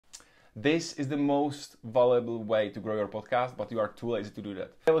This is the most valuable way to grow your podcast, but you are too lazy to do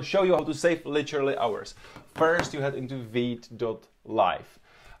that. I will show you how to save literally hours. First, you head into veet.live.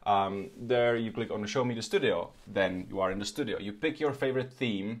 There you click on Show Me the Studio. Then you are in the studio. You pick your favorite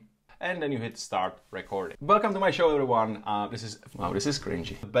theme and then you hit start recording. Welcome to my show, everyone. This is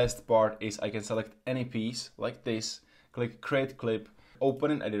cringy. The best part is I can select any piece like this, click create clip,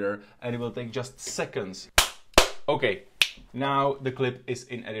 open an editor, and it will take just seconds. Okay, now the clip is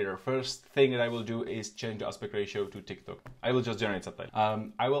in editor. First thing that I will do is change the aspect ratio to TikTok. I will just generate subtitle.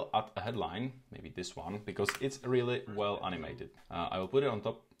 I will add a headline, maybe this one, because it's really well animated. I will put it on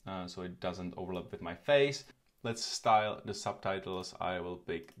top so it doesn't overlap with my face. Let's style the subtitles. I will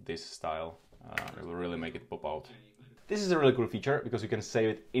pick this style. It will really make it pop out. This is a really cool feature because you can save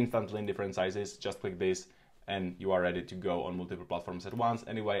it instantly in different sizes. Just click this and you are ready to go on multiple platforms at once.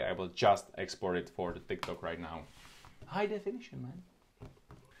 Anyway, I will just export it for the TikTok right now. High definition, man.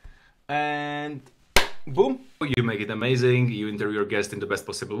 And boom. You make it amazing. You interview your guest in the best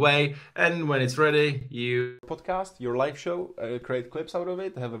possible way. And when it's ready, you podcast your live show, create clips out of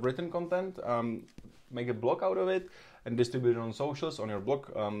it, have a written content, make a blog out of it, and distribute it on socials, on your blog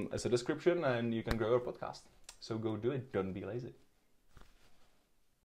as a description, and you can grow your podcast. So go do it. Don't be lazy.